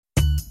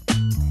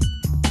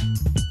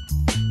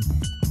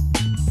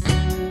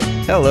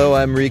Hello,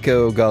 I'm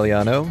Rico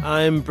Galliano.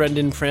 I'm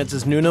Brendan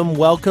Francis Noonan.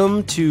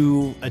 Welcome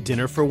to A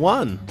Dinner for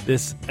One,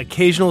 this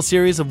occasional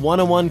series of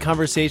one-on-one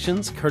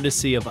conversations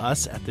courtesy of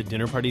us at the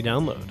Dinner Party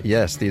Download.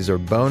 Yes, these are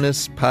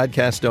bonus,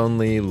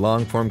 podcast-only,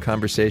 long-form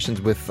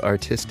conversations with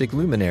artistic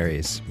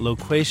luminaries.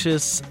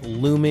 Loquacious,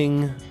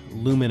 looming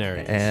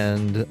luminaries.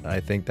 And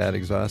I think that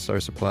exhausts our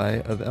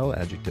supply of L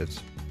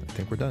adjectives. I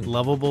think we're done.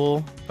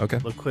 Lovable, okay.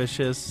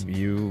 Loquacious.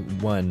 You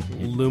won.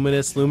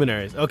 Luminous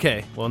luminaries.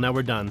 Okay, well, now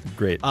we're done.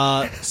 Great.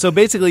 So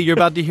basically, you're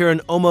about to hear an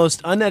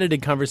almost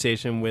unedited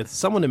conversation with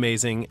someone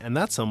amazing, and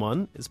that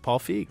someone is Paul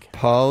Feig.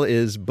 Paul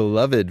is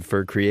beloved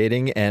for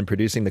creating and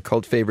producing the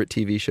cult favorite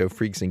TV show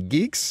Freaks and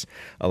Geeks,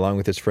 along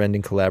with his friend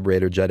and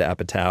collaborator Judd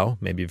Apatow.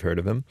 Maybe you've heard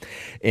of him.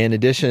 In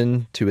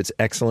addition to its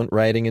excellent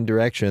writing and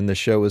direction, the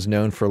show was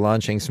known for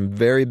launching some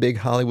very big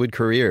Hollywood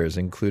careers,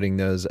 including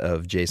those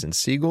of Jason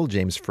Segel,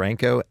 James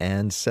Franco,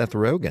 and Seth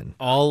Rogen.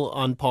 All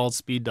on Paul's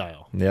speed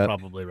dial, yep.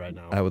 Probably right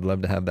now. I would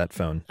love to have that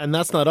phone. And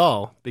that's not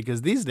all,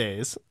 because these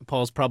days,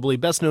 Paul's probably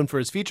best known for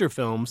his feature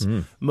films.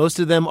 Most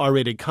of them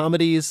R-rated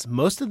comedies,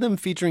 most of them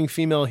featuring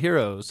female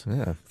heroes.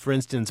 Yeah. For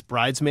instance,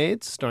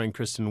 Bridesmaids, starring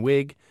Kristen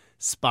Wiig,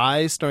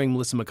 Spies, starring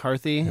Melissa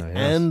McCarthy,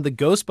 and the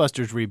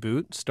Ghostbusters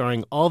reboot,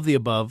 starring all of the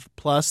above,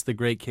 plus the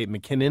great Kate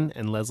McKinnon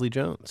and Leslie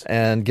Jones.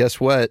 And guess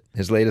what?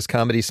 His latest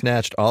comedy,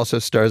 Snatched, also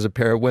stars a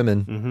pair of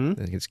women.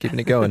 He's keeping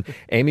it going.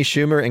 Amy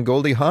Schumer and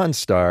Goldie Hawn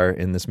star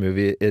in this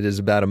movie. It is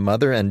about a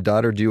mother and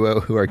daughter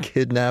duo who are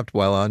kidnapped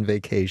while on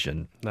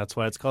vacation. That's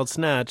why it's called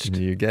Snatched.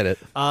 You get it.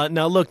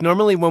 Now, look,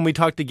 normally when we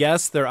talk to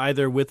guests, they're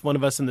either with one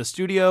of us in the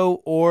studio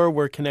or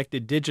we're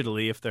connected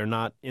digitally if they're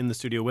not in the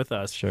studio with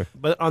us. Sure.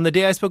 But on the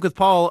day I spoke with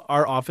Paul,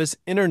 our office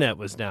internet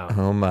was down.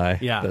 Oh, my.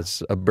 Yeah.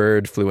 That's a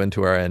bird flew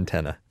into our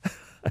antenna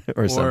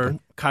or something. Or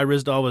Kai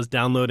Ryssdal was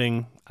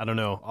downloading, I don't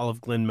know, all of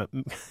Glenn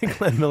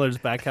Miller's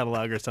back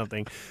catalog or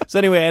something. So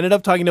anyway, I ended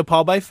up talking to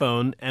Paul by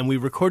phone, and we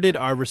recorded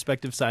our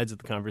respective sides of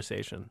the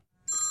conversation.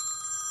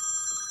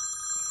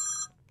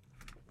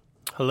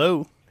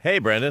 Hello. Hey,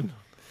 Brendan.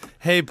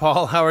 Hey,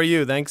 Paul. How are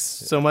you? Thanks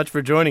so much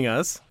for joining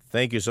us.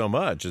 Thank you so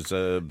much.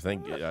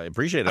 I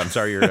appreciate it. I'm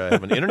sorry you're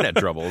having internet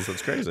troubles.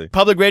 That's crazy.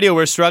 Public radio,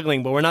 we're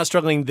struggling, but we're not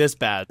struggling this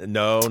bad.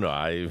 No.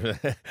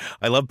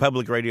 I love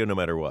public radio no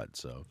matter what.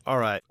 So. All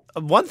right.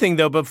 One thing,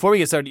 though, before we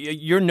get started,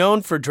 you're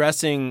known for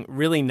dressing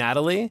really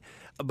nattily.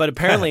 But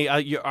apparently,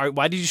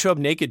 why did you show up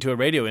naked to a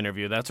radio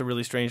interview? That's a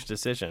really strange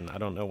decision. I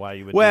don't know why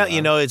you would do that.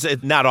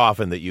 It's not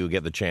often that you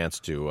get the chance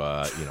to,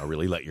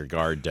 really let your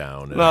guard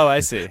down. Oh,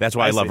 I see. That's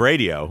why I love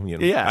radio.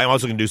 Yeah. I'm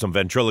also going to do some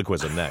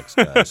ventriloquism next.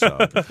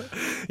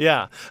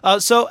 Yeah.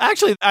 So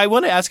actually, I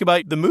want to ask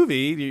about the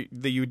movie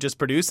that you just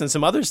produced and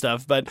some other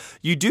stuff, but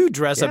you do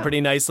dress up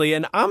pretty nicely.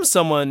 And I'm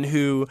someone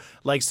who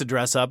likes to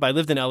dress up. I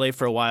lived in L.A.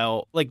 for a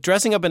while. Like,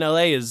 dressing up in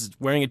L.A. is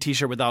wearing a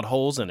T-shirt without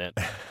holes in it.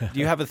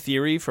 Do you have a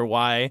theory for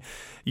why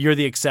you're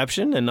the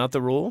exception and not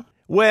the rule?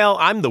 Well,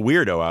 I'm the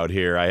weirdo out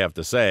here, I have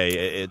to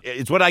say.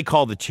 It's what I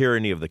call the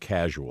tyranny of the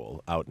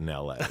casual out in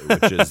L.A.,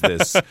 which is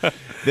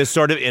this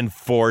sort of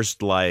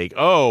enforced, like,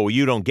 oh,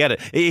 you don't get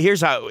it.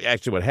 Here's how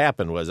actually what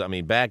happened was,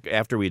 back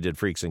after we did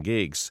Freaks and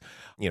Geeks,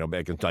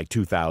 back in like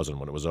 2000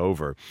 when it was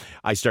over,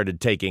 I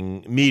started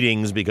taking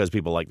meetings because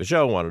people liked the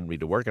show, wanted me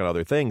to work on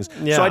other things.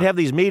 Yeah. So I'd have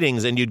these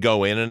meetings and you'd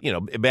go in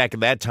and, back at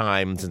that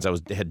time, since I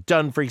had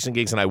done Freaks and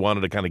Geeks and I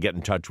wanted to kind of get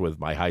in touch with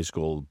my high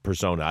school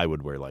persona, I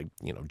would wear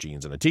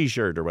jeans and a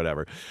T-shirt or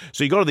whatever.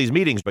 So you go to these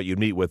meetings, but you'd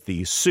meet with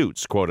the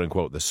suits, quote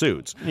unquote, the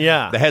suits.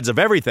 Yeah. The heads of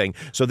everything.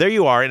 So there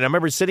you are. And I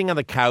remember sitting on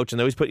the couch and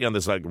they always put you on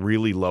this like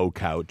really low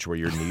couch where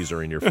your knees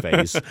are in your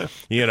face, and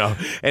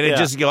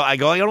it I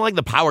don't like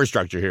the power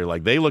structure here.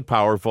 Like they look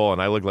powerful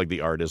and I look like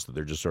the artist that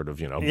they're just sort of,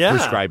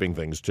 prescribing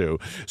things to.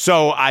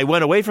 So I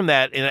went away from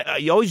that. And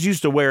I always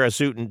used to wear a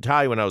suit and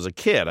tie when I was a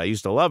kid. I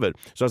used to love it.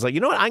 So I was like, you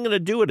know what? I'm going to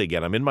do it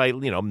again. I'm in my,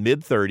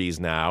 mid-30s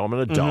now. I'm an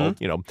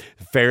adult,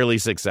 fairly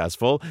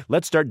successful.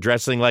 Let's start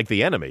dressing like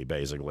the enemy,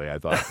 basically, I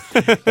thought.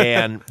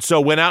 And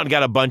so went out and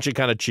got a bunch of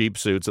kind of cheap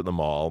suits at the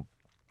mall.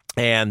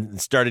 And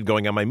started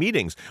going on my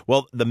meetings.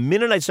 Well, the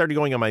minute I started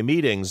going on my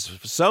meetings,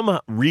 for some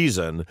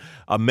reason,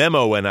 a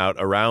memo went out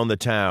around the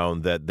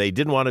town that they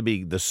didn't want to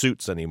be the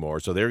suits anymore,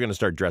 so they were going to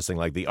start dressing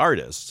like the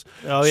artists.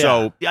 Oh, yeah.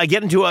 So I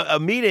get into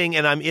a meeting,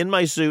 and I'm in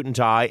my suit and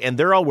tie, and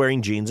they're all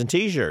wearing jeans and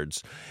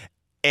T-shirts.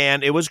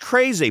 And it was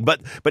crazy.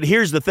 But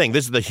here's the thing.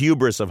 This is the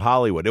hubris of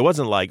Hollywood. It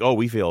wasn't like, oh,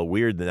 we feel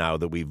weird now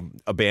that we've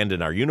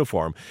abandoned our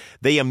uniform.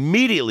 They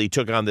immediately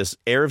took on this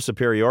air of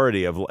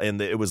superiority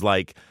and it was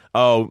like,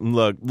 oh,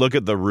 look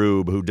at the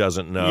rube who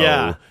doesn't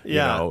know,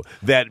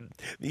 that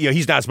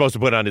he's not supposed to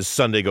put on his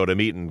Sunday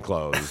go-to-meeting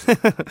clothes.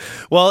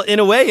 Well, in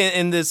a way,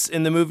 in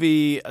the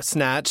movie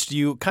Snatched,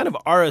 you kind of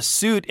are a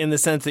suit in the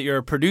sense that you're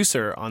a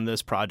producer on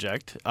this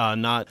project,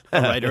 not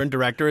a writer and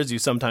director, as you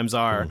sometimes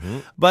are. Mm-hmm.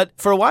 But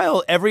for a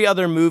while, every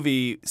other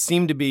movie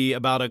seemed to be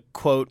about a,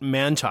 quote,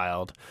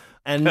 man-child.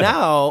 And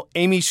now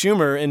Amy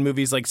Schumer in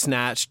movies like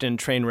Snatched and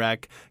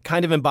Trainwreck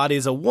kind of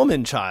embodies a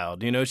woman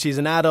child. You know, she's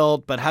an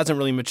adult but hasn't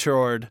really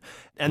matured.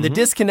 And the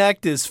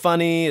disconnect is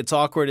funny, it's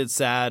awkward, it's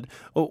sad.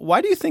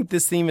 Why do you think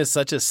this theme is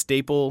such a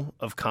staple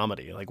of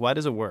comedy? Like, why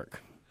does it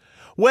work?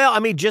 Well, I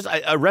mean, just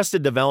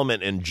Arrested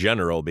Development in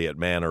general, be it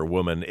man or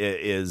woman,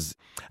 is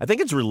I think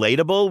it's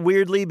relatable,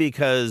 weirdly,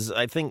 because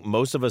I think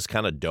most of us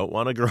kind of don't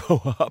want to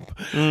grow up,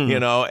 you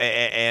know,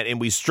 and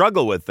we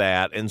struggle with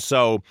that. And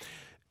so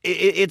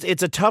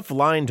it's a tough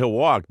line to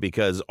walk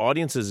because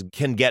audiences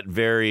can get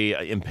very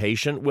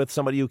impatient with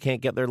somebody who can't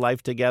get their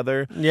life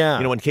together. Yeah.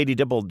 You know, when Katie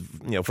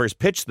Dippold, first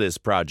pitched this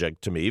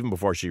project to me, even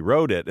before she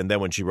wrote it, and then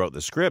when she wrote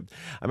the script,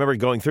 I remember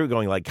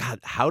going like, God,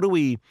 how do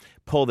we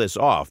pull this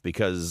off?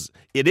 Because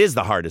it is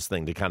the hardest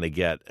thing to kind of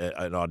get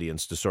an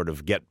audience to sort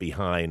of get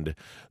behind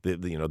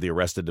the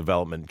Arrested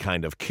Development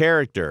kind of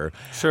character.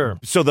 Sure.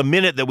 So the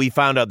minute that we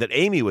found out that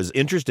Amy was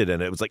interested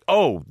in it, it was like,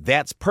 oh,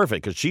 that's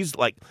perfect, because she's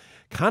like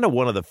kind of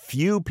one of the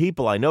few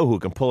people I know who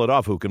can pull it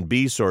off, who can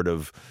be sort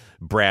of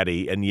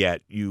bratty, and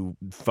yet you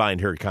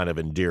find her kind of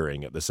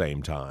endearing at the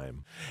same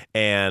time.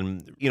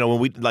 And,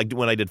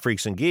 when I did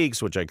Freaks and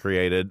Geeks, which I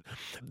created,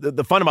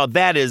 the fun about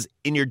that is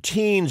in your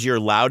teens, you're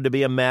allowed to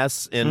be a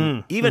mess.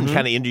 And even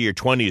kind of into your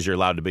 20s, you're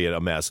allowed to be a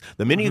mess.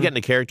 The minute you get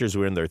into characters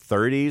who are in their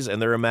 30s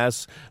and they're a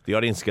mess, the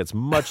audience gets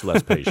much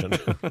less patient.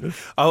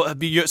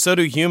 So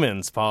do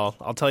humans, Paul.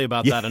 I'll tell you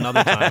about that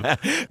another time.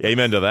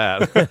 Amen to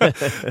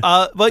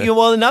that. But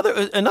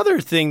another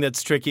thing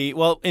that's tricky,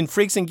 in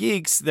Freaks and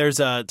Geeks, there's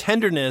a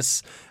tenderness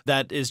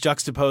that is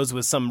juxtaposed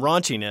with some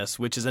raunchiness,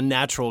 which is a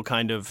natural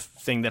kind of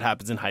thing that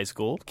happens in high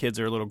school. Kids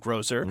are a little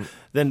grosser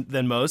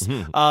than most.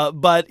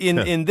 But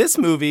in this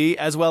movie,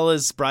 as well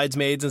as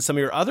Bridesmaids and some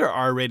of your other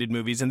R-rated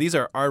movies, and these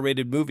are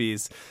R-rated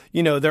movies,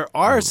 there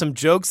are some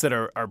jokes that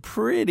are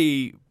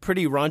pretty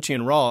raunchy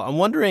and raw. I'm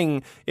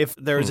wondering if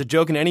there's a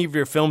joke in any of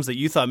your films that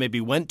you thought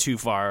maybe went too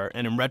far,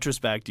 and in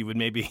retrospect, you would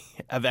maybe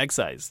have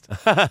excised.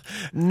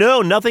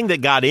 No, nothing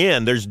that got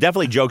in. There's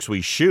definitely jokes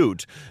we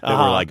shoot that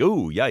were like,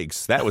 ooh,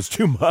 yikes, that was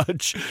too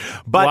much.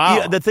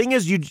 But the thing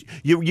is,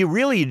 you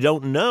really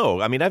don't know.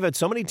 I mean, I've had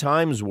so many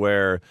times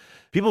where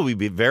people would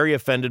be very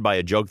offended by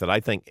a joke that I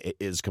think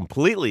is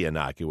completely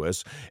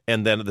innocuous,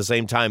 and then at the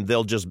same time,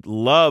 they'll just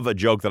love a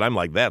joke that I'm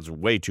like, that's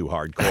way too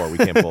hardcore. We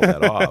can't pull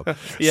that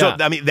off. Yeah.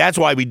 So, I mean, that's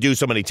why we do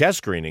so many test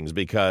screenings,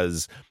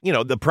 because,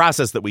 the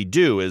process that we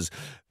do is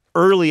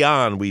early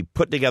on, we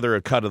put together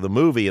a cut of the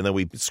movie, and then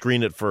we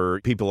screen it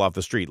for people off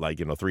the street, like,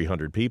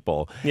 300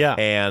 people. Yeah.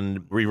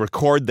 And we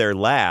record their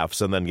laughs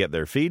and then get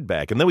their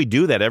feedback. And then we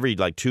do that every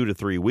 2 to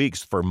 3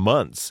 weeks for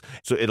months.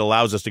 So it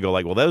allows us to go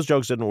like, well, those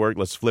jokes didn't work.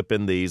 Let's flip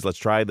in these. Let's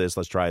try this.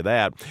 Let's try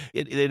that.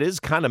 It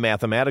is kind of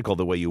mathematical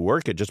the way you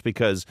work it, just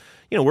because,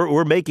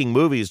 we're making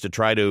movies to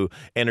try to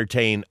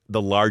entertain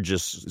the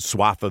largest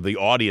swath of the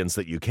audience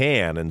that you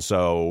can. And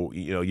so,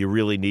 you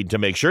really need to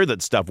make sure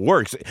that stuff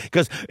works.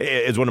 Because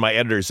as one of my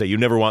editors say, you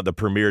never want the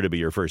premiere to be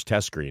your first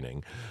test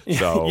screening.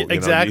 So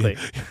exactly.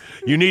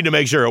 You need to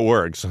make sure it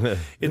works.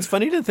 It's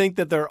funny to think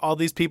that there are all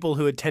these people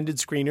who attended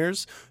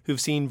screeners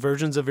who've seen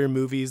versions of your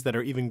movies that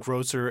are even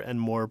grosser and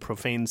more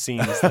profane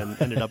scenes than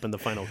ended up in the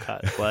final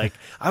cut. Like,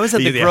 I was at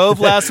the Grove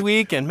last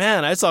week, and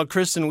man, I saw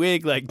Kristen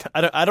Wiig. Like,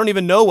 I don't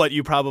even know what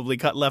you probably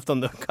left on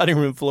the cutting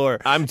room floor.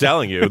 I'm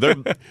telling you,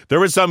 there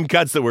were some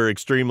cuts that were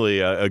extremely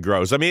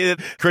gross. I mean,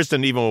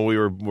 Kristen, even when we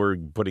were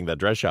putting that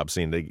dress shop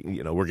scene,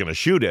 we're going to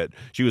shoot it,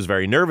 she was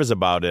very nervous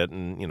about it,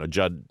 and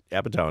Judd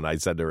Apatow and I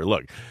said to her,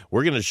 look,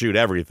 we're going to shoot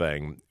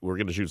everything. We're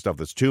going to shoot stuff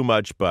that's too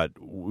much, but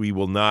we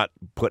will not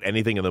put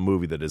anything in the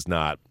movie that is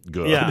not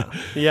good.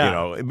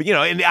 Yeah.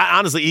 And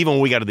honestly, even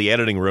when we got to the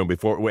editing room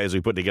as we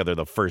put together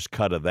the first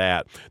cut of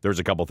that, there was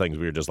a couple things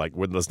we were just like,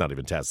 let's not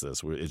even test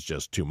this. It's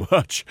just too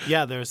much.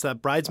 Yeah, there's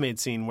that bridesmaid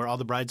scene where all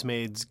the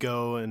bridesmaids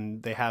go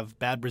and they have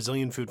bad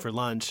Brazilian food for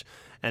lunch,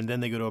 and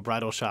then they go to a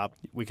bridal shop.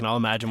 We can all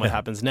imagine what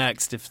happens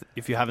next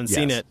if you haven't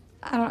seen it.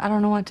 I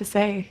don't know what to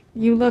say.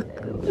 You look...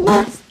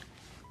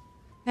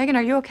 Megan,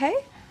 are you okay?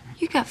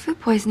 You got food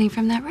poisoning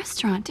from that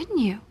restaurant, didn't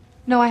you?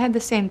 No, I had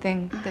the same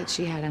thing that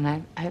she had,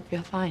 and I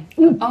feel fine.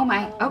 Oh,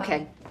 my.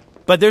 Okay.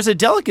 But there's a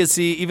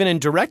delicacy even in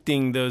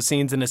directing those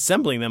scenes and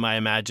assembling them, I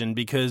imagine,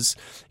 because,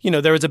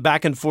 there was a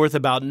back and forth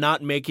about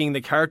not making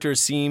the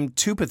characters seem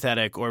too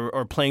pathetic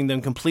or playing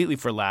them completely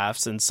for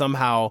laughs, and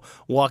somehow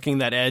walking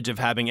that edge of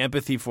having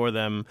empathy for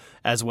them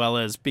as well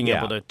as being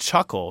able to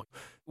chuckle.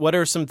 What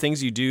are some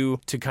things you do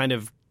to kind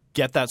of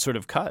get that sort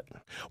of cut?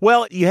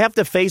 Well, you have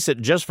to face it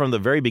just from the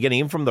very beginning,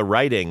 even from the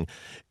writing.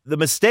 The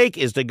mistake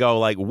is to go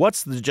like,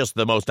 what's just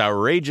the most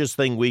outrageous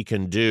thing we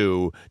can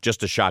do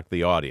just to shock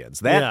the audience?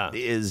 That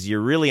is,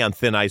 you're really on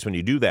thin ice when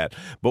you do that.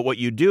 But what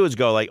you do is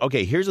go like,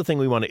 okay, here's the thing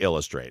we want to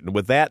illustrate. And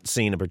with that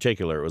scene in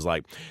particular, it was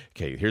like,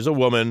 okay, here's a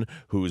woman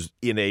who's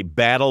in a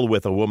battle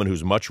with a woman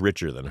who's much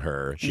richer than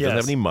her. She doesn't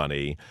have any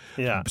money.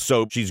 Yeah.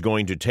 So she's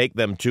going to take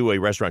them to a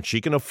restaurant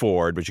she can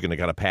afford, but she's going to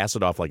kind of pass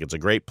it off like it's a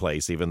great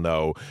place, even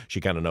though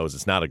she kind of knows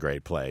it's not a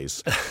great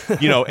place.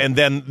 And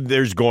then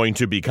there's going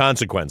to be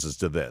consequences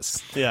to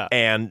this. Yeah.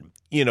 And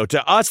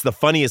to us, the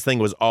funniest thing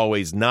was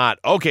always not,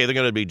 okay, they're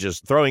going to be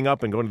just throwing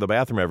up and going to the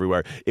bathroom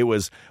everywhere. It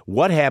was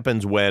what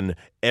happens when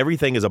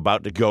everything is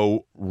about to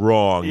go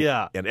wrong.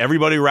 Yeah. And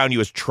everybody around you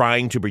is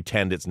trying to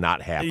pretend it's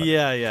not happening.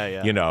 Yeah.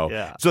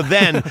 Yeah. So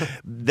then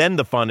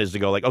the fun is to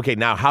go like, okay,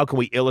 now how can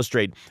we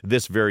illustrate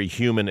this very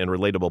human and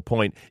relatable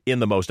point in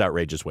the most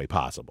outrageous way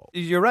possible?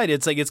 You're right.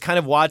 It's kind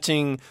of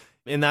watching,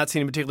 in that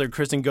scene in particular,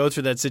 Kristen go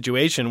through that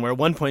situation where at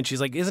one point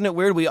she's like, isn't it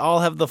weird we all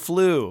have the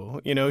flu?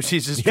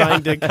 She's just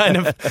trying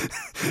to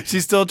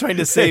she's still trying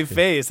to save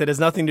face. It has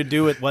nothing to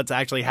do with what's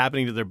actually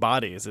happening to their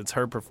bodies. It's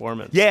her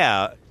performance.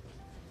 Yeah.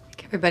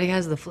 Everybody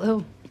has the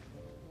flu.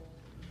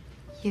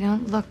 You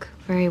don't look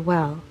very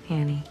well,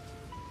 Annie.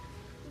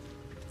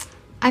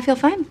 I feel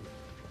fine.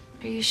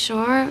 Are you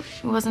sure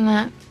it wasn't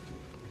that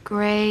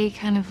gray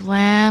kind of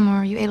lamb,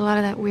 or you ate a lot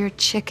of that weird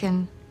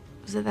chicken?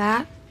 Was it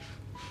that?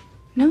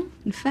 No,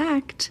 in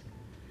fact,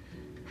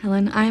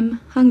 Helen, I'm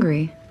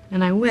hungry,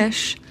 and I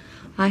wish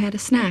I had a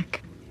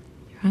snack.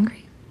 You're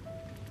hungry?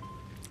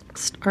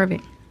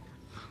 Starving.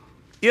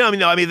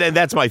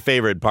 That's my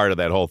favorite part of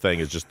that whole thing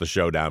is just the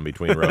showdown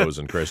between Rose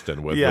and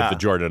Kristen with the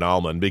Jordan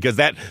almond, because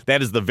that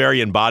is the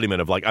very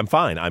embodiment of like, I'm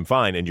fine,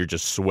 and you're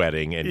just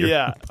sweating and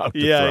you're about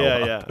to throw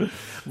up.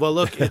 Well,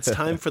 look, it's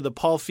time for the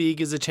Paul Feig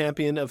is a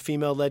champion of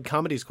female-led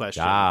comedies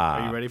question.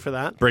 Are you ready for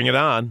that? Bring it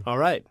on. All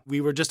right. We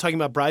were just talking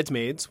about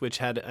Bridesmaids, which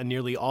had a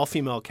nearly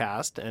all-female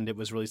cast, and it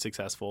was really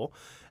successful.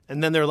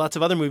 And then there are lots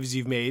of other movies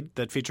you've made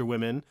that feature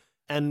women.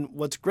 And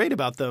what's great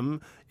about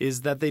them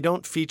is that they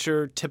don't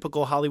feature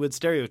typical Hollywood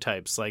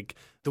stereotypes, like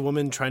the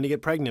woman trying to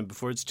get pregnant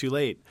before it's too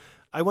late.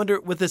 I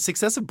wonder, with the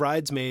success of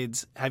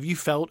Bridesmaids, have you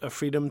felt a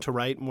freedom to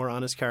write more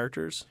honest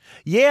characters?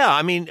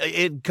 Yeah,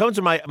 it comes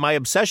to my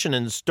obsession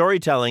in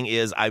storytelling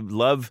is I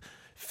love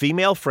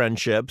female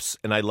friendships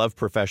and I love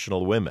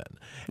professional women.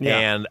 Yeah.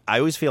 And I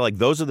always feel like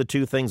those are the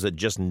two things that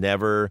just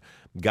never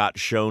got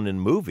shown in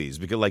movies,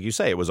 because like you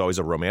say, it was always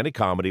a romantic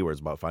comedy where it's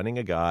about finding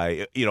a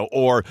guy,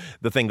 or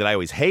the thing that I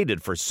always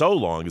hated for so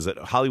long is that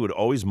Hollywood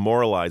always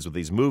moralized with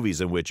these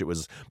movies in which it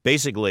was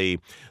basically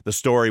the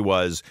story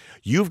was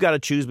you've got to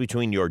choose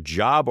between your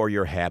job or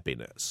your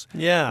happiness.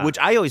 Yeah. Which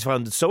I always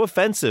found so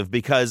offensive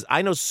because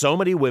I know so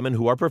many women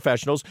who are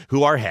professionals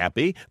who are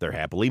happy, they're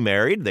happily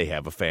married, they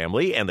have a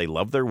family, and they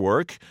love their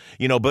work,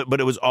 but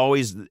it was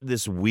always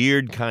this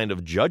weird kind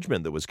of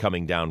judgment that was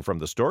coming down from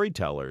the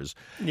storytellers.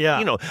 Yeah.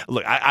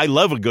 Look, I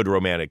love a good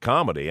romantic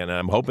comedy, and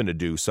I'm hoping to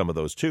do some of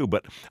those too,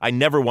 but I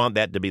never want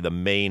that to be the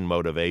main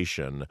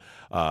motivation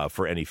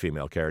for any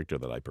female character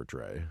that I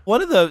portray.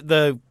 One of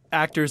the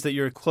actors that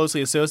you're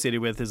closely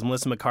associated with is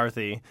Melissa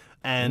McCarthy,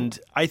 and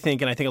I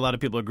think a lot of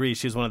people agree,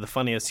 she's one of the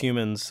funniest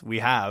humans we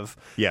have.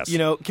 Yes.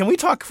 Can we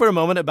talk for a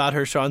moment about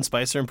her Sean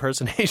Spicer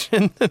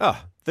impersonation?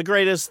 The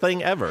greatest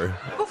thing ever.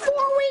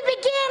 Before we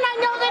begin, I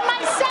know that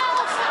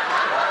myself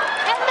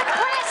and the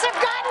press have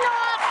gotten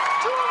off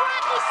to a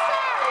rocky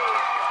start.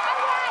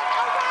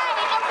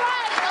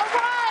 All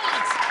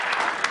right.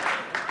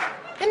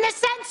 In the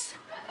sense,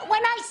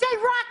 when I say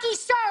rocky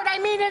start, I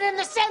mean it in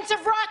the sense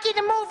of Rocky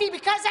the movie,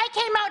 because I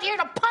came out here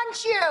to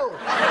punch you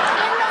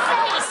in the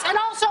face, and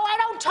also I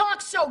don't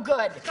talk so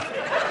good.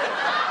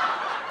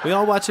 We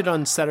all watch it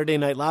on Saturday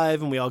Night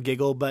Live and we all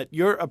giggle, but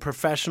you're a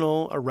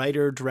professional, a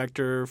writer,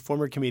 director,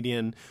 former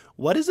comedian.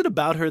 What is it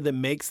about her that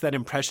makes that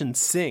impression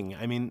sing?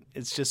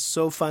 It's just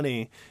so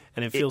funny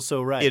and it feels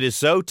so right. It is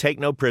so take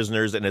no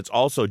prisoners, and it's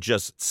also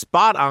just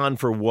spot on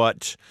for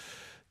what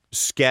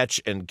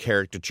sketch and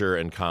caricature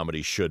and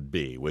comedy should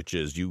be, which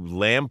is you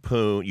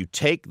lampoon, you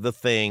take the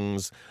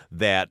things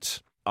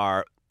that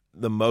are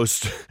the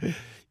most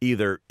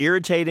either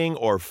irritating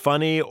or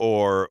funny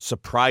or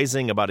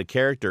surprising about a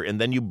character, and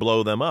then you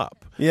blow them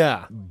up.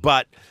 Yeah.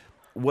 But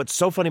what's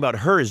so funny about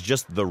her is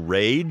just the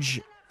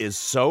rage is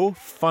so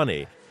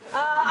funny.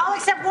 I'll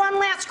accept one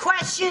last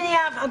question.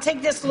 Yeah, I'll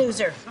take this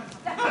loser.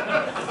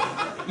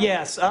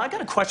 Yes, I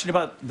got a question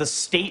about the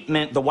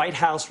statement the White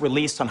House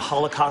released on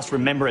Holocaust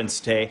Remembrance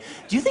Day.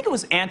 Do you think it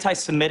was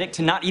anti-Semitic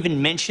to not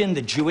even mention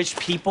the Jewish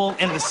people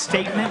in the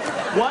statement?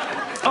 What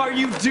are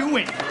you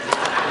doing?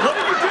 What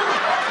are you doing?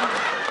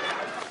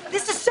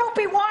 This is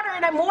soapy water,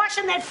 and I'm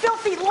washing that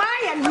filthy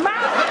lion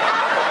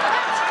mouth.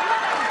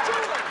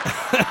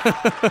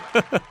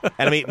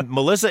 And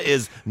Melissa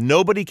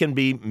nobody can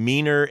be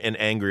meaner and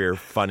angrier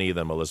funny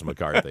than Melissa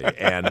McCarthy.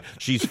 And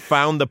she's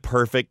found the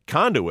perfect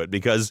conduit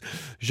because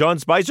Sean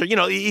Spicer,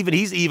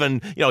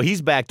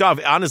 he's backed off.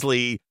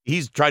 Honestly,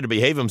 he's tried to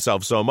behave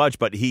himself so much,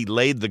 but he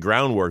laid the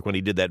groundwork when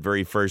he did that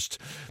very first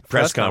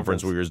press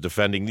conference where he was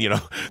defending,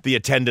 the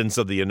attendance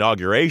of the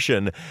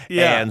inauguration.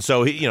 Yeah. And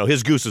so,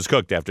 his goose is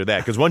cooked after that,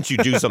 because once you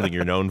do something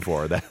you're known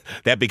for,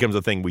 that becomes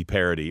a thing we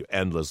parody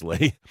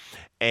endlessly.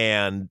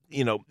 And,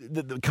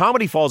 the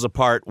comedy falls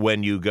apart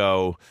when you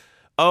go,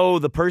 oh,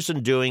 the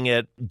person doing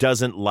it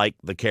doesn't like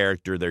the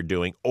character they're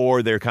doing,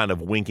 or they're kind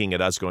of winking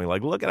at us going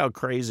like, look at how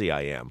crazy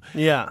I am.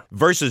 Yeah.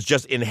 Versus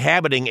just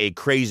inhabiting a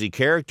crazy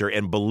character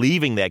and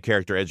believing that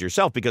character as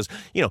yourself. Because,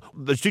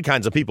 there's two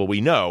kinds of people we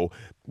know.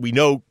 We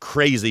know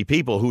crazy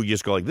people who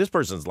just go like, this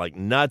person's like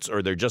nuts,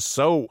 or they're just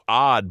so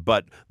odd,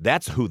 but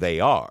that's who they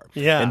are.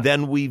 Yeah. And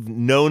then we've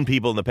known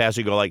people in the past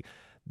who go like,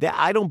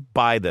 I don't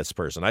buy this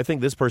person. I think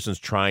this person's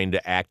trying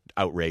to act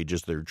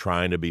outrageous. They're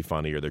trying to be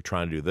funny, or they're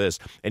trying to do this,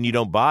 and you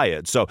don't buy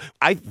it. So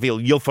I feel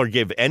you'll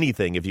forgive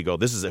anything if you go,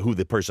 this is who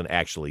the person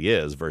actually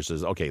is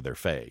versus, okay, they're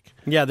fake.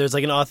 Yeah, there's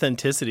like an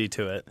authenticity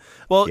to it.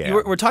 Well,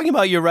 we're talking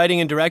about your writing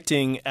and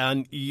directing,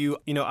 and you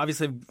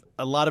obviously have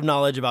a lot of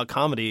knowledge about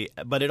comedy,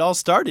 but it all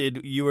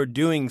started, you were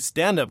doing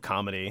stand-up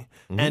comedy.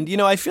 Mm-hmm.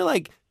 And, I feel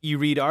like you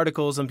read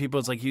articles and people,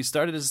 it's like you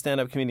started as a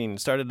stand-up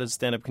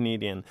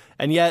comedian,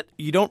 and yet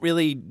you don't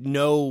really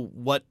know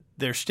what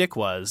their shtick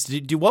was.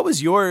 What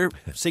was your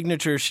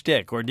signature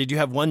shtick? Or did you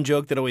have one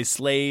joke that always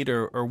slayed,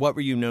 or what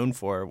were you known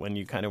for when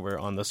you kind of were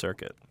on the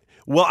circuit?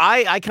 Well,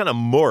 I kind of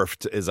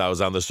morphed as I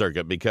was on the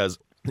circuit because,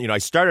 I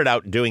started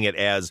out doing it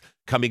as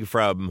coming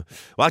from,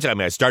 well,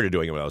 actually, I started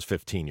doing it when I was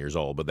 15 years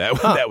old, but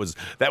that was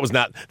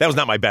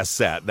not my best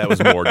set. That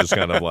was more just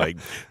kind of like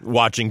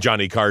watching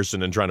Johnny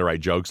Carson and trying to write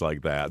jokes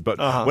like that. But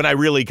when I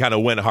really kind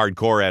of went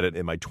hardcore at it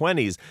in my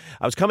 20s,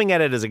 I was coming at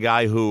it as a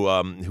guy who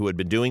had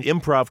been doing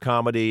improv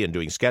comedy and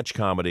doing sketch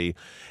comedy.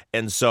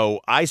 And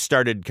so I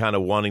started kind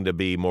of wanting to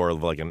be more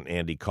of like an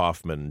Andy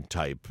Kaufman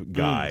type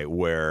guy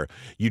where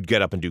you'd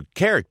get up and do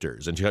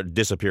characters and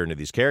disappear into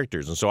these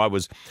characters. And so I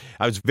was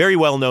very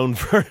well known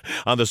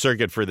on the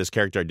circuit for this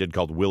character I did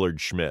called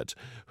Willard Schmidt,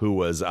 who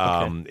was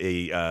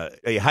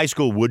a high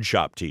school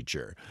woodshop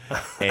teacher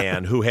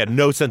and who had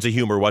no sense of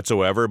humor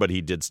whatsoever, but he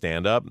did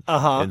stand up.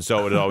 And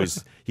so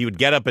he would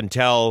get up and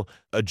tell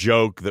a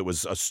joke that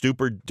was a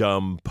super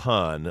dumb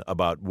pun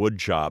about wood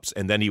chops,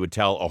 and then he would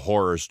tell a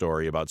horror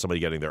story about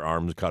somebody getting their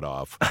arms cut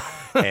off,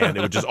 and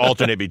it would just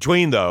alternate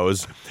between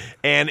those,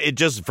 and it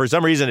just, for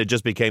some reason, it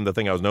just became the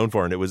thing I was known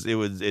for, and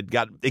it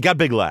got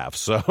big laughs.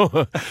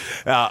 So,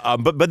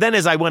 but then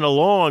as I went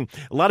along,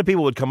 a lot of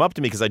people would come up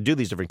to me because I do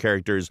these different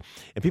characters,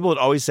 and people would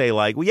always say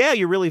like, "Well, yeah,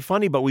 you're really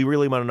funny, but we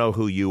really want to know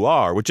who you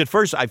are," which at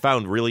first I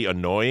found really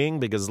annoying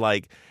because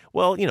like,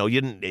 well, you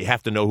didn't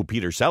have to know who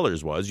Peter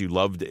Sellers was. You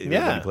loved it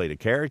when he played a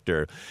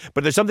character.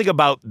 But there's something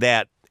about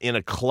that in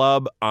a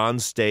club on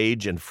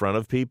stage in front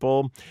of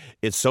people.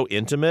 It's so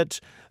intimate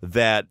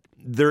that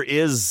there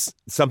is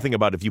something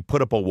about if you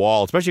put up a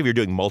wall, especially if you're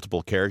doing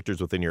multiple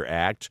characters within your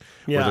act,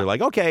 where they're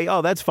like, okay,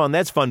 oh, that's fun,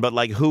 but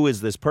like, who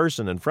is this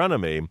person in front of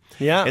me?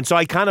 Yeah. And so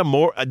I kind of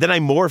then I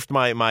morphed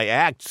my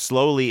act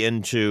slowly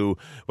into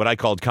what I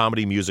called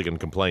comedy, music, and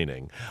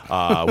complaining,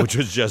 which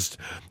was just,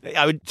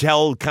 I would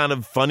tell kind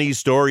of funny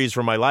stories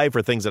from my life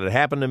or things that had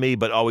happened to me,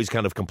 but always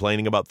kind of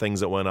complaining about things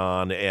that went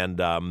on, and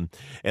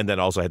then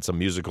also had some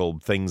musical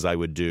things I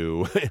would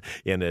do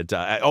in it.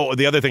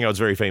 The other thing I was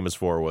very famous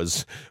for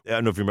was, I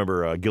don't know if you remember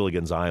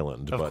Gilligan's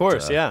Island. Of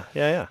course, yeah.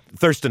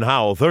 Thurston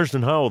Howell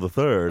the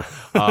third,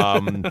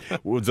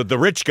 was the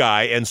rich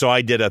guy, and so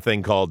I did a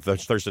thing called the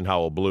Thurston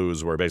Howell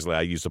Blues, where basically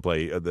I used to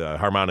play the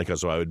harmonica,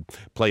 so I would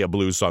play a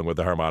blues song with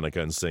the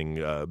harmonica and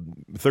sing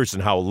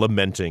Thurston Howell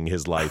lamenting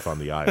his life on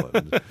the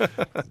island.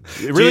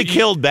 It really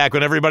killed back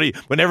when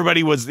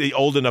everybody was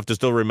old enough to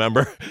still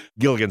remember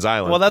Gilligan's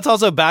Island. Well, that's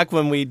also back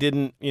when we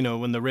didn't,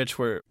 when the rich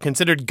were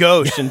considered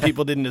gauche and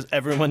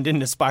everyone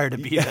didn't aspire to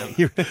be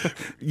them.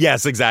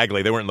 Yes,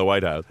 exactly. They weren't in the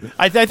White House.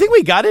 I think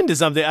we got into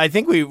something. I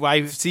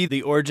see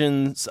the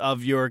origins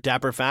of your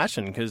dapper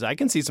fashion, because I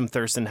can see some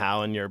Thurston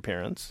Howell in your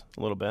appearance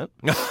a little bit.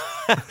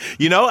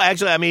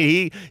 Actually, I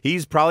mean,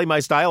 he's probably my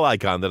style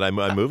icon that I'm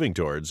moving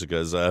towards,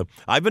 because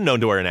I've been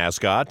known to wear an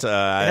ascot.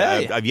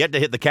 I've yet to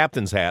hit the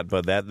captain's hat,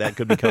 but that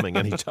could be coming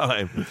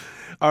anytime.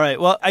 All right.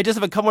 Well, I just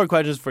have a couple more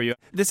questions for you.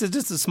 This is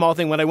just a small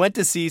thing. When I went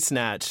to see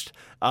Snatched,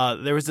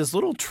 there was this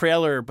little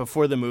trailer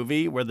before the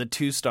movie where the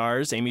two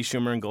stars, Amy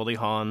Schumer and Goldie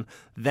Hawn,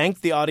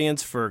 thanked the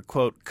audience for,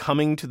 quote,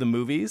 coming to the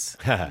movies.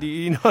 Do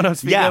you know what I'm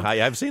speaking of?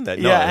 Yeah, I've seen that.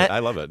 No, I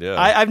love it. Yeah,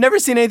 I've never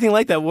seen anything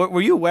like that.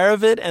 Were you aware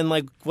of it? And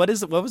like, what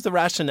was the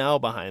rationale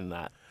behind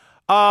that?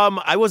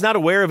 I was not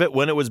aware of it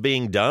when it was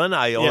being done.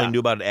 I only knew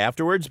about it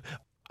afterwards.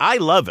 I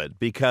love it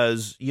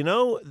because,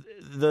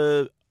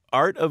 the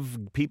art of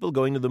people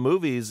going to the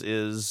movies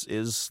is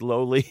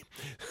slowly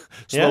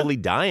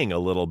dying a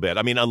little bit.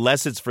 I mean,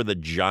 unless it's for the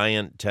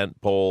giant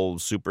tentpole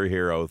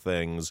superhero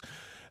things,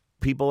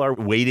 people are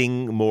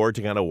waiting more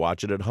to kind of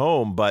watch it at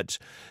home. But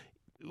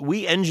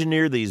we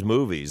engineer these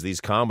movies, these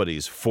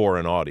comedies, for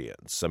an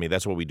audience. I mean,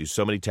 that's why we do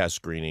so many test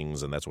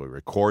screenings, and that's why we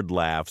record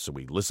laughs, and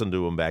we listen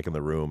to them back in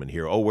the room and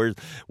hear,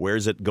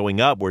 where's it going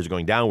up? Where's it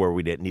going down? Where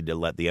we didn't need to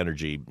let the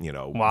energy,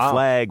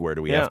 flag? Where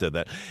do we have to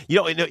that?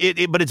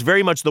 But it's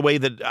very much the way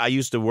that I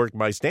used to work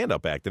my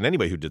stand-up act, and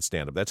anybody who did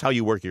stand-up. That's how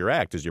you work your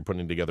act, is you're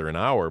putting together an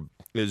hour,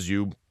 is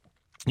you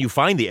you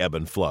find the ebb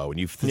and flow and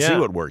you see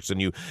what works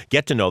and you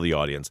get to know the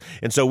audience.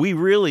 And so we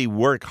really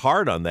work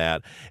hard on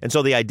that. And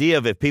so the idea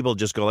of if people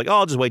just go like, oh,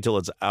 I'll just wait till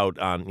it's out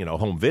on,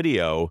 home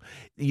video,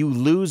 you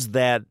lose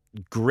that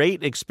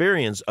great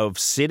experience of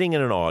sitting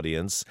in an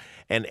audience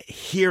and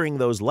hearing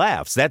those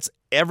laughs. That's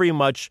every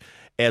much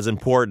as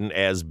important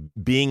as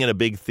being in a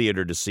big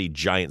theater to see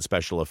giant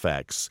special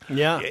effects.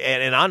 Yeah.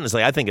 And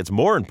honestly, I think it's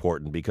more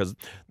important because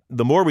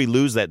the more we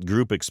lose that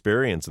group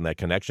experience and that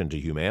connection to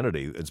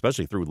humanity,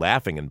 especially through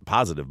laughing and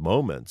positive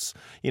moments,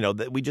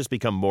 that we just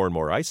become more and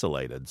more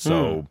isolated.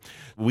 So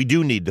we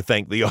do need to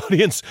thank the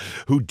audience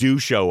who do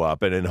show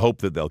up and hope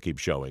that they'll keep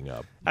showing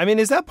up. I mean,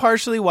 is that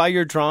partially why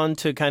you're drawn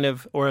to kind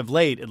of, or of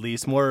late at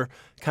least, more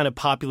kind of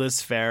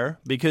populist fare?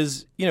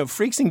 Because,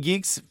 Freaks and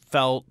Geeks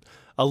felt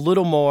a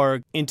little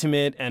more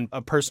intimate and a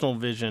personal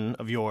vision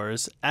of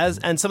yours,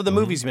 and some of the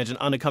movies you mentioned,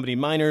 Unaccompanied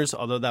Minors,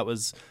 although that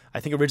was, I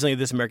think, originally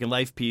This American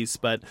Life piece,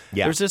 but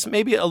there's just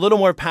maybe a little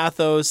more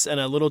pathos and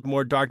a little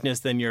more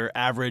darkness than your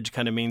average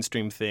kind of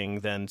mainstream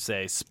thing than,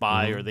 say,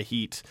 Spy or The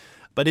Heat.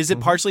 But is it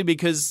partially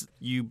because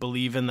you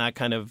believe in that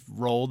kind of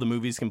role the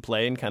movies can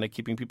play in kind of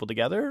keeping people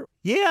together?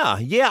 Yeah.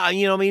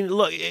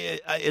 Look,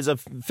 as a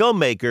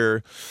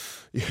filmmaker,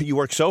 you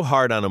work so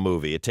hard on a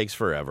movie. It takes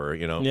forever,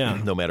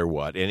 no matter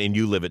what. And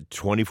you live it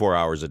 24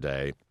 hours a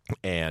day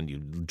and you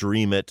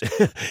dream it.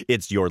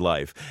 It's your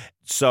life.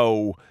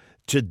 So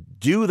to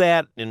do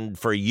that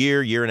for a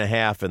year and a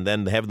half, and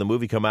then have the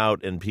movie come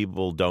out and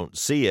people don't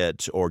see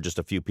it, or just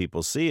a few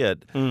people see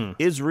it,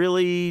 is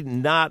really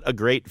not a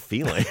great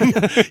feeling.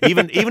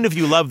 even if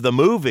you love the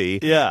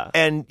movie,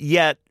 and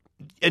yet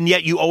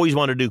you always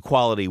want to do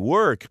quality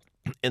work.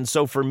 And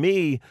so for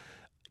me,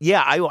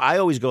 I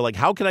always go like,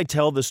 how can I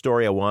tell the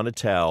story I want to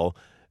tell,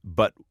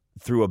 but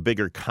through a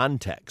bigger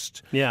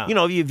context? Yeah.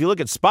 If you look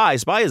at Spy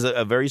is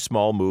a very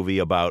small movie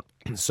about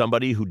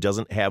somebody who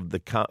doesn't have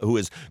who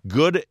is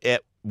good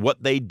at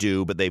what they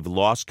do, but they've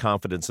lost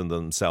confidence in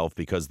themselves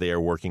because they are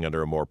working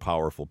under a more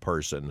powerful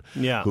person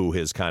who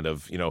has kind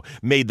of,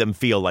 made them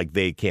feel like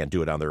they can't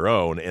do it on their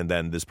own. And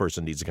then this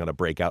person needs to kind of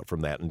break out from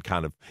that and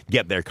kind of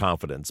get their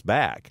confidence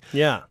back.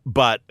 Yeah.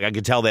 But I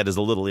could tell that as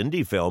a little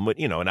indie film,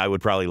 and I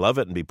would probably love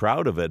it and be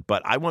proud of it.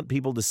 But I want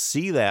people to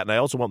see that, and I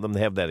also want them to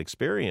have that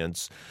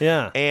experience.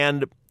 Yeah.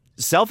 And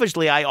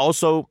selfishly, I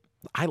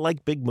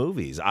like big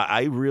movies.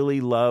 I really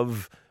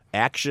love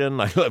action.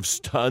 I love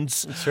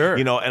stunts. Sure.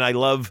 And I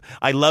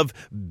love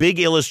big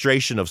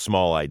illustration of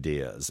small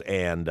ideas.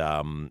 And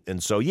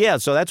so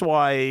that's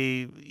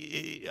why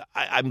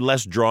I'm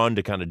less drawn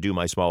to kind of do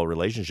my small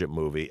relationship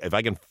movie. If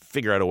I can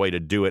figure out a way to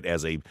do it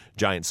as a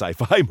giant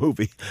sci-fi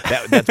movie,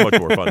 that's much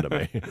more fun to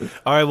me.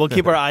 All right, we'll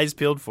keep our eyes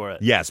peeled for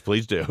it. Yes,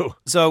 please do.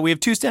 So we have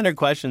two standard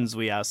questions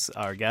we ask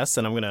our guests,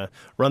 and I'm going to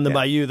run them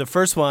by you. The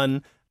first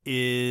one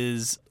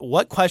is,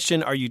 what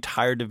question are you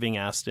tired of being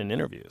asked in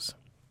interviews?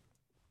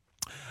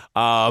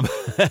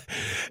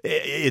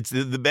 It's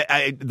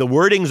the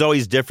wording's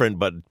always different,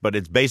 but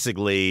it's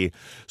basically,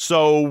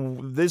 so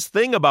this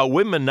thing about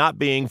women not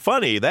being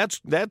funny,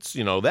 that's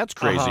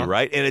crazy,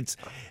 right? And it's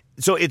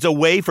a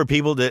way for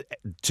people to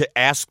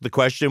ask the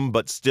question,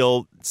 but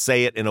still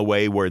say it in a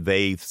way where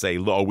they say,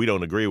 "Oh, we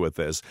don't agree with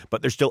this,"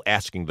 but they're still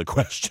asking the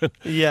question.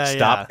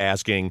 Stop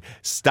asking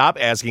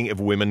if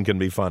women can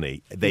be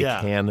funny. They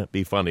can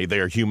be funny. They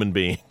are human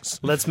beings.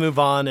 Let's move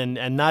on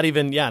and not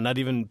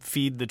even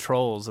feed the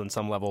trolls on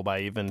some level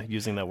by even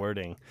using that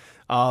wording.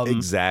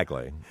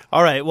 Exactly.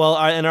 All right. Well,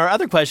 and our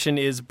other question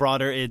is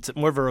broader. It's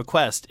more of a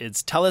request.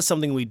 It's, tell us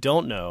something we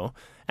don't know.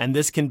 And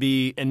this can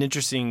be an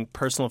interesting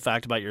personal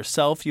fact about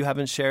yourself you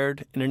haven't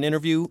shared in an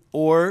interview,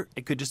 or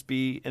it could just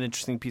be an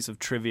interesting piece of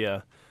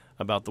trivia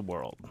about the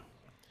world.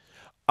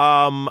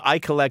 I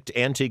collect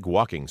antique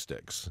walking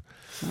sticks.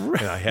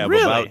 And I have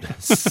about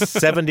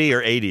 70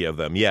 or 80 of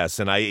them, yes.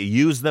 And I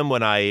use them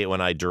when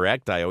I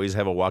direct. I always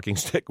have a walking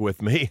stick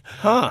with me.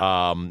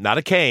 Not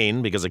a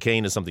cane, because a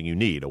cane is something you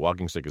need. A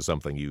walking stick is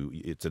something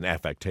it's an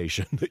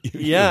affectation that you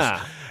use.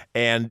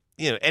 And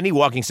any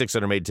walking sticks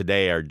that are made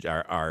today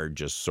are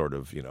just sort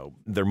of,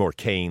 they're more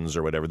canes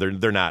or whatever.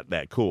 They're not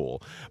that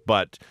cool.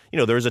 But,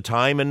 there was a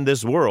time in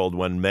this world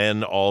when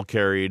men all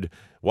carried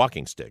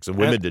walking sticks, and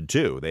women did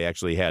too.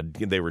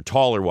 They were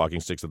taller walking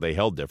sticks that they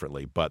held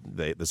differently, but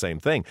the same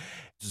thing.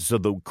 So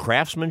the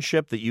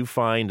craftsmanship that you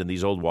find in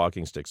these old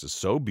walking sticks is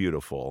so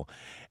beautiful.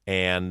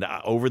 And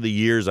over the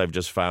years, I've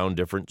just found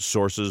different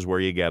sources where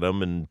you get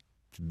them, and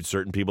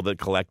certain people that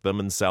collect them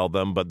and sell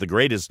them. But the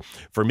greatest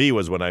for me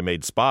was when I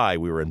made Spy.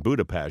 We were in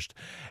Budapest,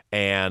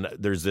 and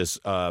there's this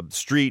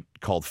street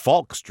called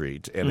Falk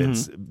Street, and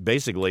it's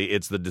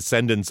the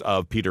descendants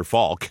of Peter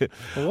Falk.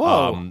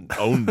 Whoa.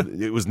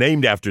 It was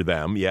named after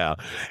them, yeah.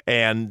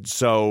 And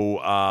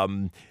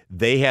so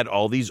they had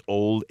all these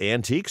old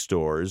antique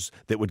stores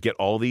that would get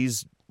all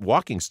these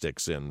walking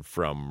sticks in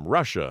from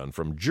Russia and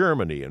from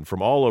Germany and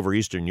from all over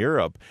Eastern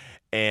Europe.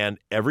 And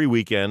every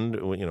weekend,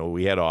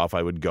 we had off,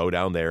 I would go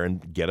down there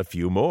and get a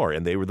few more.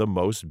 And they were the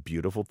most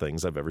beautiful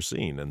things I've ever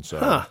seen. And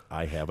so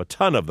I have a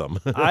ton of them.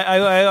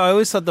 I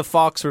always thought the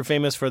Falks were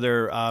famous for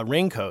their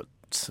raincoat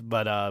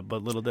out,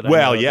 but little did I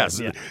Well, know. yes.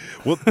 Yeah.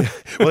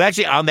 Well,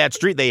 actually, on that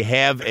street, they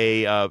have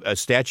a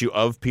statue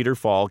of Peter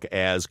Falk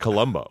as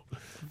Columbo.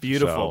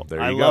 Beautiful. So, there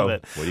you I go. love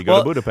it. When you go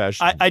to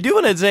Budapest. I do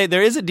want to say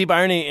there is a deep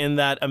irony in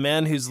that a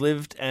man who's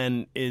lived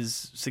and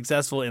is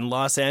successful in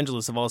Los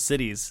Angeles of all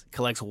cities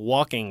collects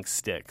walking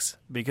sticks.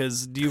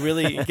 Because do you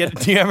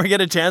ever get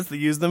a chance to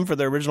use them for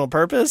their original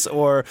purpose,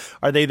 or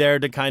are they there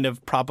to kind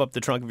of prop up the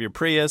trunk of your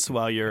Prius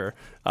while you're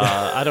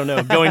I don't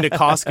know, going to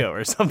Costco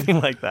or something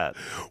like that?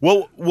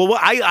 Well,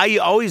 I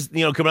always,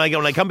 when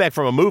I come back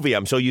from a movie,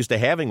 I'm so used to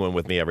having one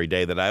with me every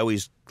day that I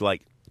always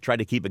try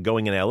to keep it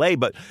going in LA.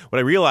 But what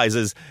I realize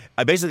is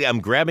I'm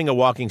grabbing a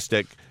walking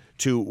stick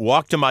to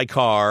walk to my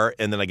car,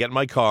 and then I get in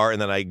my car,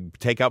 and then I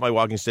take out my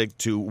walking stick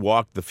to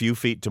walk the few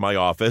feet to my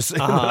office, and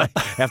then I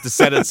have to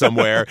set it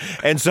somewhere.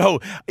 And so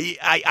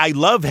I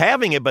love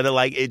having it, but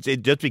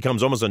it just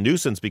becomes almost a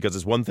nuisance because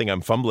it's one thing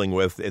I'm fumbling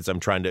with as I'm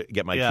trying to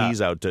get my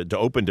keys out to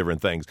open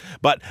different things.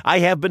 But I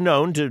have been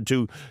known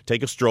to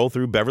take a stroll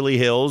through Beverly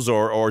Hills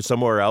or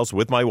somewhere else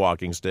with my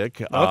walking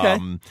stick. Okay.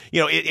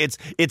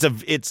 It's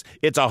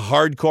a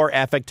hardcore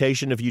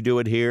affectation if you do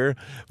it here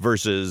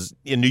versus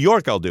in New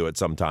York. I'll do it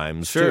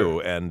sometimes too.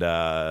 And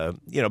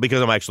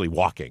because I'm actually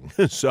walking.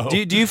 So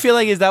do you feel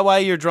like, is that why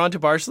you're drawn to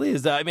Parsley?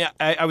 Is that,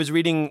 I was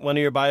reading one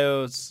of your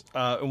bios,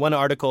 one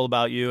article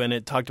about you, and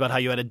it talked about how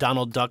you had a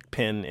Donald Duck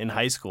pin in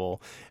high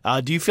school.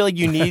 Do you feel like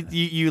you need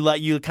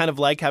you kind of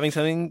like having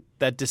something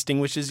that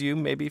distinguishes you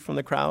maybe from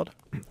the crowd?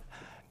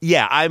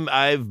 Yeah,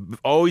 I've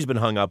always been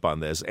hung up on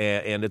this,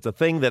 and it's a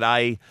thing that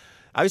I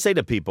say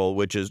to people,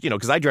 which is,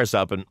 because I dress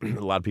up, and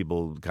a lot of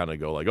people kind of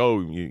go like, oh,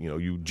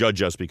 you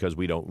judge us because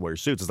we don't wear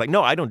suits. It's like,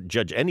 no, I don't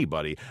judge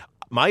anybody.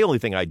 My only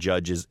thing I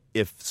judge is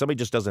if somebody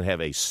just doesn't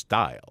have a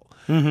style.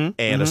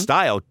 And a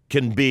style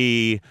can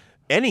be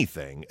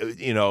anything.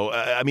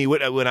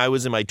 When I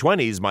was in my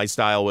 20s, my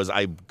style was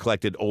I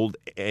collected old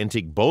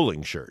antique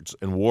bowling shirts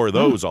and wore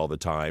those all the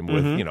time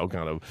with,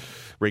 kind of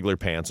regular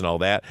pants and all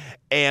that.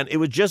 And it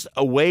was just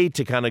a way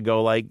to kind of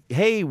go like,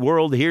 hey,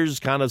 world, here's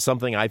kind of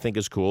something I think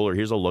is cool, or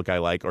here's a look I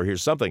like, or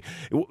here's something.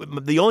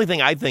 The only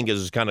thing I think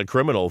is kind of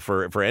criminal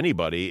for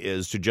anybody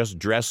is to just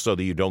dress so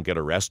that you don't get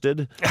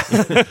arrested.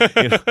 So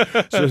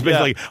it's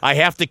basically, I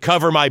have to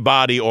cover my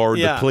body or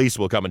the police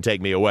will come and take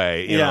me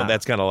away.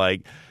 That's kind of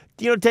like,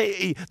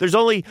 there's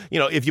only,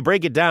 if you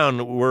break it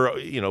down,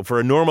 we're,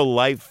 for a normal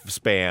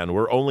lifespan,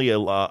 we're only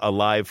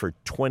alive for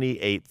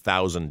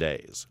 28,000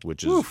 days,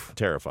 which is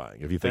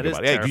terrifying if you think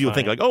about it. You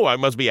think like, oh, I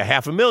must be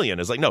 500,000.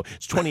 It's like, no,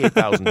 it's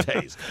 28,000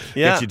 days.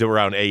 Gets you to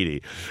around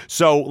 80.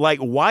 So,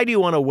 why do you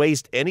want to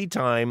waste any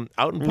time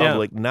out in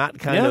public not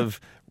kind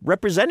of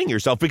representing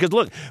yourself? Because,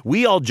 look,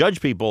 we all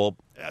judge people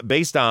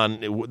based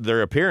on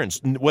their appearance,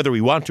 whether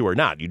we want to or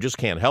not. You just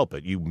can't help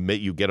it.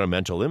 You get a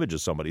mental image of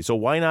somebody. So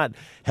why not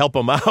help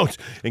them out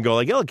and go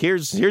like, look,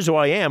 here's who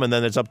I am, and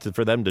then it's up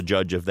for them to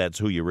judge if that's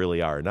who you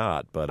really are or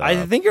not. But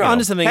I think you're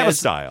onto something. Have a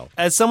style.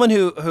 As someone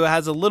who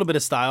has a little bit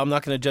of style, I'm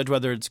not going to judge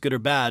whether it's good or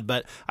bad,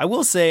 but I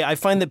will say I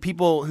find that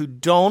people who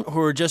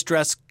just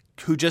dress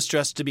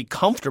to be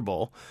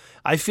comfortable,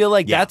 I feel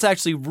like that's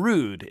actually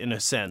rude in a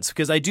sense,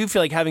 because I do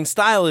feel like having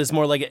style is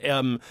more like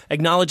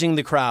acknowledging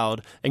the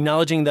crowd,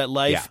 acknowledging that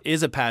life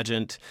is a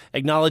pageant,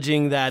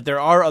 acknowledging that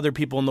there are other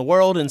people in the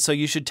world, and so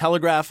you should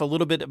telegraph a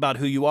little bit about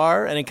who you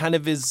are, and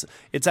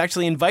it's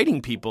actually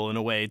inviting people in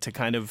a way to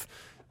kind of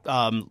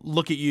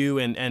look at you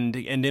and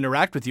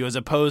interact with you, as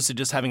opposed to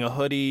just having a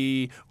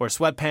hoodie or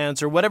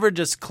sweatpants or whatever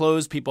just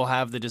clothes people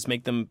have that just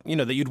make them,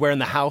 that you'd wear in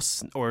the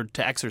house or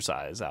to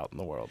exercise out in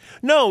the world.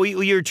 No,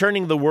 you're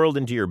turning the world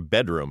into your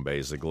bedroom,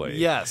 basically.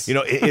 Yes.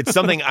 It's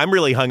something I'm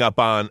really hung up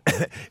on,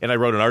 and I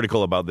wrote an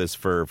article about this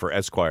for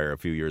Esquire a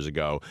few years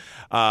ago,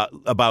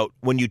 about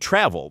when you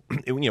travel,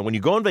 when you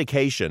go on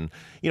vacation,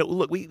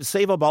 look, we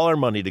save up all our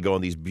money to go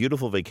on these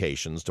beautiful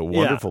vacations to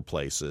wonderful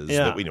places,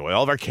 that we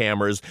all of our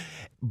cameras.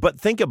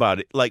 But think about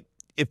it, like,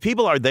 if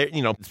people are there,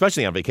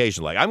 especially on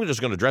vacation, like, I'm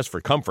just going to dress for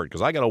comfort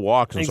because I got to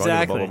walk and so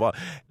on, blah, blah, blah.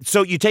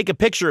 So you take a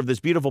picture of this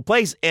beautiful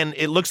place, and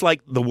it looks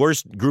like the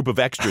worst group of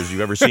extras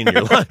you've ever seen in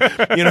your life.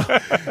 I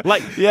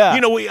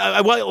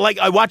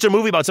watch a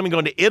movie about somebody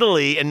going to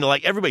Italy, and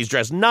like everybody's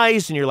dressed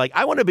nice, and you're like,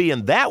 I want to be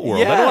in that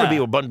world. I don't want to be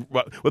with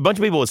a bunch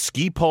of people with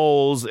ski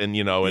poles and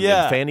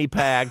and fanny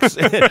packs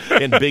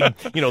and big,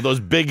 those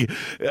big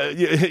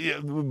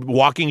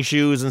walking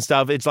shoes and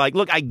stuff. It's like,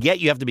 look, I get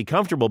you have to be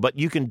comfortable, but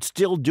you can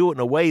still do it in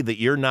a way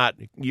that you're not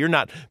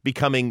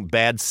becoming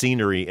bad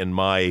scenery in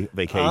my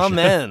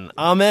vacation.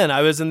 Amen.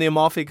 I was in the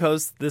Amalfi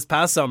Coast this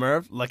past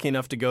summer, lucky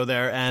enough to go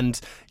there, and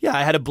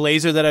I had a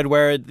blazer that I'd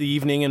wear at the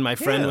evening, and my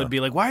friend would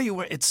be like, "Why are you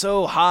wearing? It's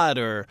so hot,"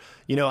 or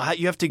you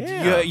have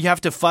to you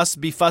have to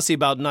be fussy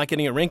about not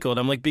getting it wrinkled.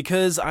 I'm like,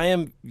 because I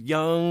am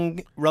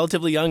young,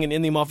 relatively young, and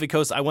in the Amalfi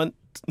Coast, I went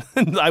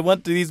I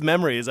want these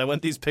memories. I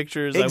want these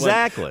pictures.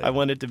 Exactly. I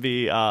want it to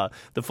be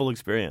the full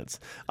experience.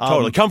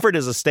 Totally. Comfort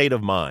is a state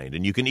of mind,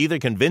 and you can either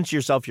convince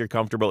yourself you're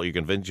comfortable or you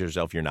convince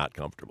yourself you're not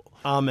comfortable.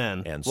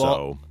 Amen. And well,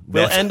 so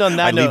we'll end on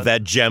that I note. leave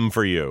that gem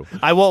for you.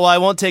 I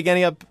won't take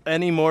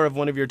any more of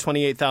one of your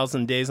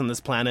 28,000 days on this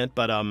planet,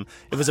 but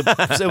it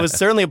was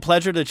certainly a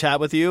pleasure to chat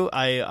with you.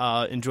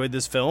 I enjoyed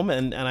this film,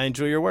 and I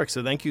enjoy your work.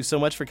 So thank you so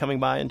much for coming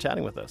by and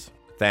chatting with us.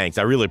 Thanks.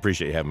 I really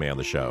appreciate you having me on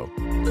the show.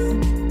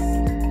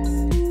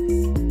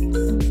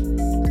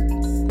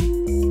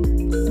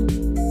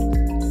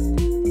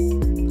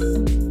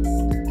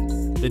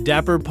 The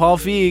dapper Paul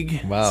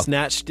Feig, Wow.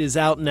 Snatched, is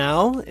out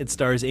now. It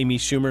stars Amy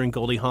Schumer and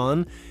Goldie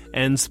Hawn.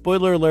 And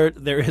spoiler alert,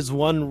 there is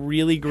one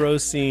really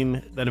gross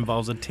scene that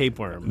involves a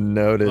tapeworm.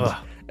 Noted.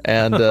 Ugh.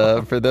 And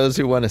for those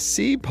who want to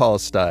see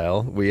Paul's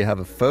style, we have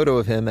a photo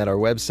of him at our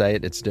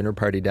website. It's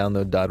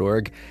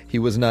dinnerpartydownload.org. He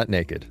was not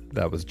naked.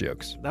 That was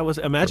jokes.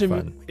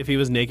 Imagine if he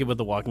was naked with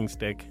a walking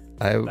stick.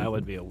 That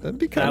would be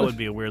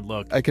a weird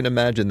look. I can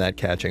imagine that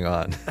catching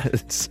on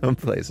in some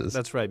places.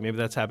 That's right. Maybe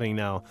that's happening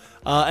now.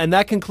 And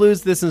that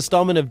concludes this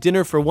installment of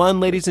Dinner for One,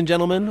 ladies and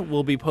gentlemen.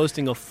 We'll be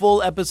posting a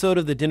full episode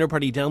of the Dinner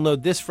Party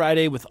Download this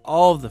Friday with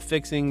all of the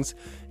fixings,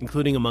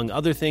 including, among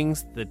other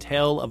things, the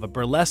tale of a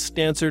burlesque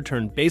dancer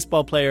turned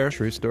baseball player.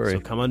 True story.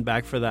 So come on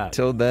back for that.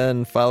 Till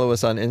then, follow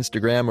us on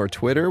Instagram or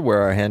Twitter,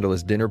 where our handle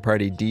is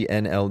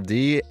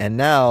DinnerPartyDNLD. And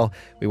now,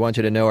 we want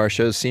you to know our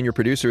show's senior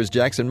producer is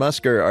Jackson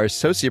Musker. Our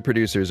associate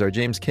producers are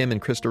James Kim and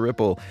Krista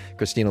Ripple.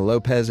 Christina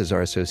Lopez is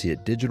our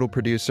associate digital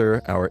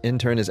producer. Our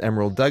intern is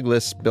Emerald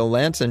Douglas. Bill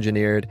Lance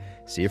engineered.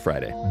 See you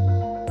Friday.